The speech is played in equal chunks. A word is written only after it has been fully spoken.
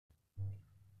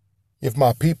If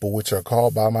my people, which are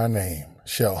called by my name,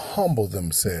 shall humble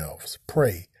themselves,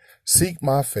 pray, seek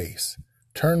my face,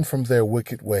 turn from their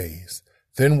wicked ways,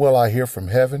 then will I hear from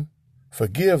heaven,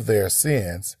 forgive their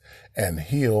sins, and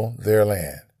heal their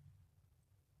land.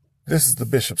 This is the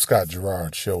Bishop Scott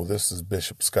Gerard Show. This is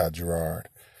Bishop Scott Gerard,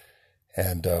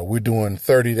 and we're doing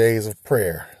 30 days of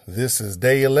prayer. This is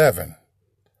day 11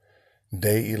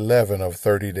 of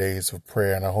 30 days of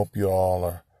prayer, and I hope you all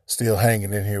are still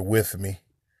hanging in here with me.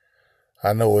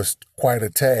 I know it's quite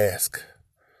a task.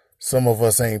 Some of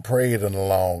us ain't prayed in a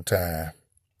long time,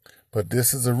 but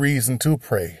this is a reason to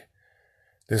pray.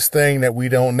 This thing that we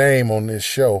don't name on this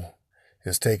show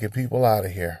is taking people out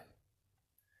of here,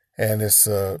 and it's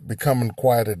becoming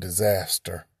quite a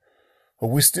disaster. But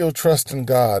we still trust in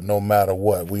God no matter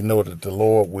what. We know that the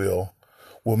Lord will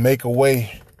make a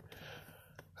way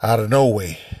out of no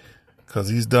way, because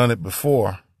he's done it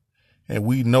before, and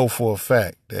we know for a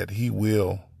fact that he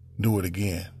will do it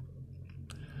again.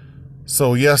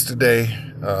 So yesterday,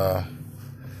 I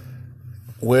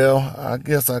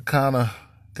guess I kind of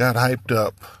got hyped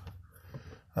up.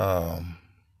 A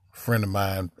friend of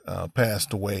mine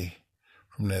passed away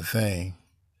from that thing,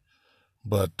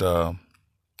 but I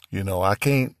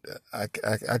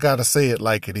gotta say it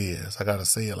like it is. I gotta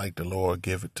say it like the Lord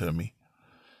gave it to me,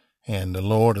 and the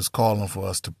Lord is calling for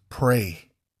us to pray.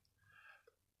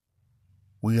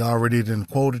 We already done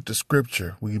quoted the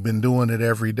scripture. We've been doing it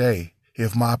every day.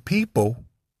 If my people,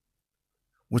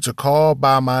 which are called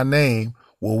by my name,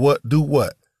 will do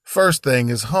what? First thing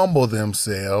is humble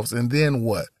themselves, and then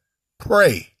what?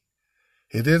 Pray.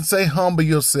 It didn't say humble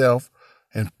yourself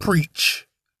and preach.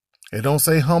 It don't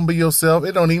say humble yourself.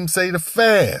 It don't even say to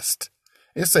fast.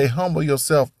 It say humble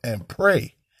yourself and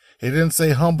pray. It didn't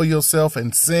say humble yourself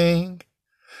and sing,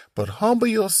 but humble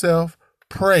yourself,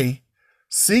 pray,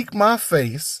 seek my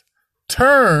face,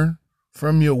 turn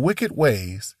from your wicked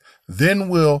ways, then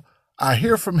will I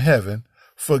hear from heaven,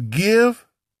 forgive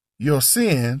your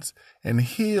sins, and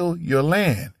heal your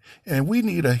land. And we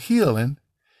need a healing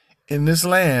in this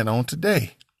land on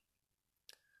today.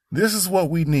 This is what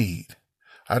we need.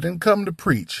 I didn't come to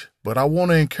preach, but I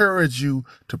want to encourage you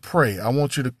to pray. I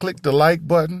want you to click the like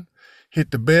button,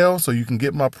 hit the bell so you can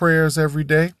get my prayers every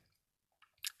day.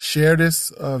 Share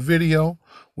this video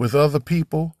with other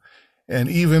people, and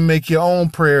even make your own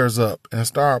prayers up and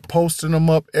start posting them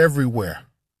up everywhere.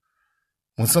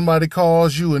 When somebody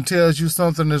calls you and tells you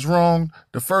something is wrong,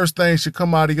 the first thing should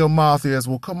come out of your mouth is,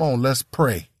 well, come on, let's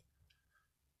pray.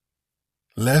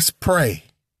 Let's pray.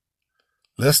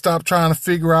 Let's stop trying to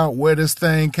figure out where this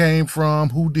thing came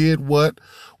from, who did what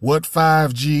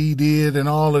 5G did, and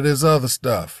all of this other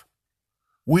stuff.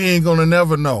 We ain't gonna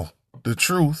never know the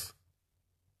truth.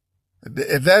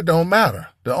 That don't matter.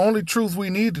 The only truth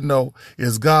we need to know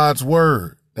is God's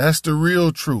word. That's the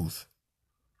real truth.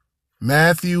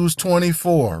 Matthew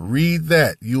 24. Read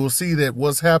that. You will see that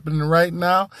what's happening right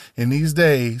now in these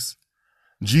days,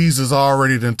 Jesus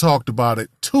already done talked about it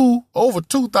over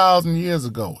 2,000 years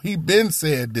ago. He been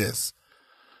said this.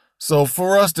 So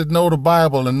for us to know the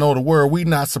Bible and know the word, we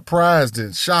not surprised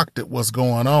and shocked at what's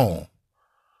going on.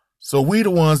 So we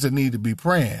the ones that need to be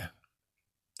praying.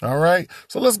 All right.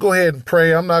 So let's go ahead and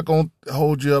pray. I'm not going to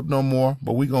hold you up no more,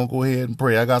 but we're going to go ahead and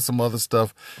pray. I got some other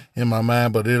stuff in my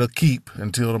mind, but it'll keep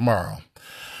until tomorrow.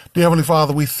 Dear Heavenly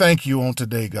Father, we thank you on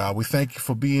today, God. We thank you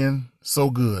for being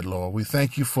so good, Lord. We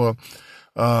thank you for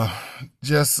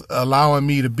just allowing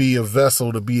me to be a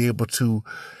vessel to be able to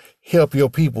help your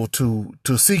people to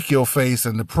seek your face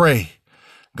and to pray.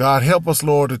 God, help us,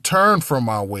 Lord, to turn from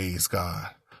our ways,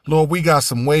 God. Lord, we got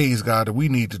some ways, God, that we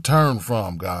need to turn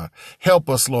from, God. Help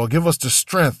us, Lord. Give us the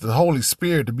strength, the Holy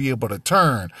Spirit, to be able to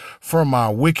turn from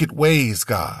our wicked ways,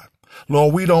 God.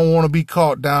 Lord, we don't want to be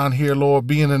caught down here, Lord,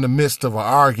 being in the midst of an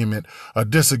argument, a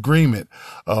disagreement,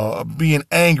 being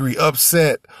angry,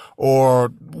 upset, or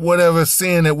whatever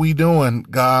sin that we doing,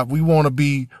 God. We want to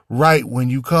be right when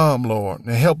you come, Lord,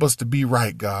 and help us to be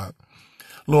right, God.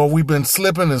 Lord, we've been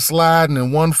slipping and sliding,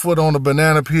 and one foot on the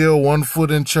banana peel, one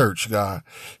foot in church, God.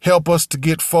 Help us to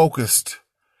get focused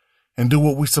and do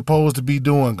what we're supposed to be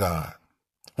doing, God.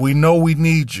 We know we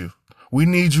need you. We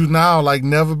need you now like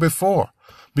never before,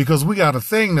 because we got a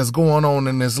thing that's going on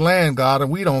in this land, God, and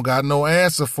we don't got no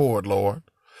answer for it, Lord.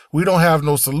 We don't have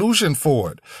no solution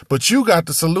for it, but you got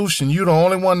the solution. You're the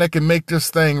only one that can make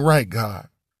this thing right, God.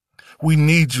 We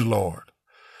need you, Lord.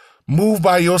 Move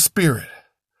by your spirit.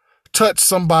 Touch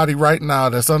somebody right now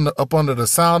that's up under the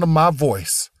sound of my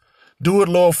voice. Do it,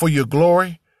 Lord, for your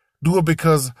glory. Do it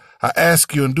because I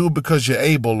ask you, and do it because you're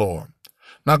able, Lord.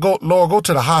 Now go, Lord, go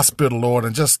to the hospital, Lord,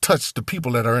 and just touch the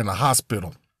people that are in the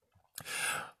hospital.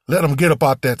 Let them get up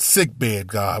out that sick bed,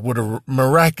 God, with a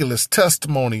miraculous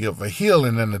testimony of a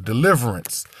healing and a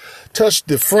deliverance. Touch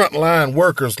the frontline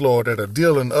workers, Lord, that are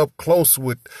dealing up close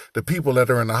with the people that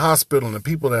are in the hospital and the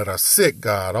people that are sick,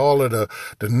 God. All of the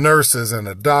nurses and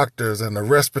the doctors and the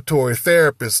respiratory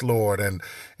therapists, Lord, and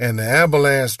the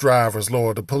ambulance drivers,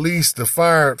 Lord, the police, the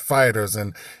firefighters,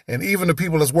 and even the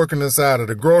people that's working inside of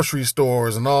the grocery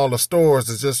stores and all the stores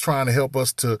that's just trying to help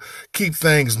us to keep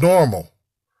things normal.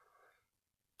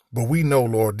 But we know,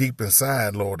 Lord, deep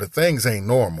inside, Lord, that things ain't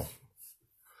normal.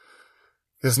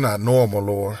 It's not normal,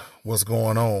 Lord, what's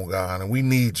going on, God, and we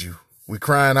need you. We're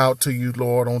crying out to you,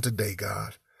 Lord, on today,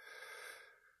 God.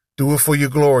 Do it for your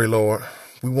glory, Lord.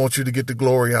 We want you to get the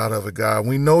glory out of it, God.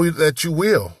 We know that you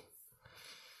will.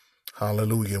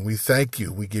 Hallelujah. And we thank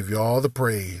you. We give you all the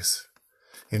praise.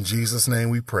 In Jesus' name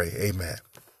we pray. Amen.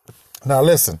 Now,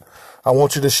 listen, I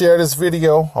want you to share this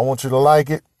video. I want you to like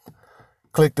it.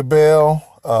 Click the bell.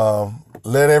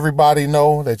 Let everybody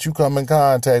know that you come in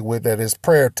contact with that it's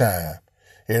prayer time.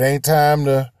 It ain't time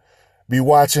to be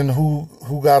watching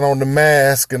who got on The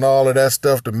Mask and all of that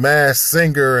stuff, The Masked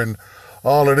Singer and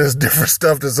all of this different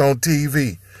stuff that's on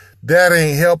TV. That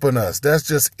ain't helping us. That's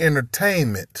just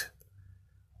entertainment.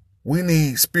 We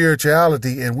need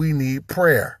spirituality and we need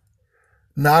prayer.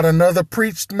 Not another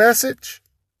preached message.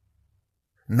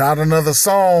 Not another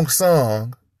song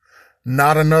sung.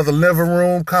 Not another living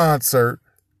room concert.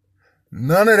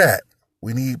 None of that.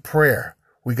 We need prayer.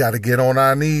 We got to get on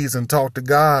our knees and talk to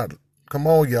God. Come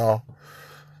on, y'all.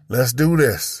 Let's do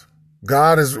this.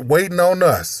 God is waiting on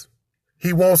us.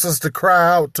 He wants us to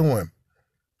cry out to him.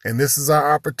 And this is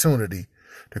our opportunity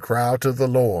to cry out to the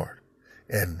Lord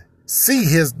and see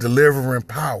his delivering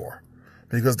power.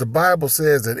 Because the Bible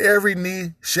says that every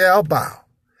knee shall bow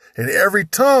and every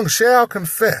tongue shall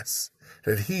confess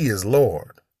that he is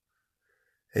Lord.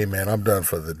 Amen. I'm done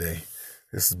for the day.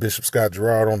 This is Bishop Scott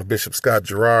Gerard on the Bishop Scott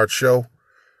Gerard Show.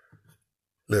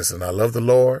 Listen, I love the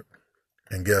Lord,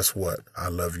 and guess what? I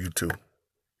love you too.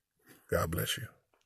 God bless you.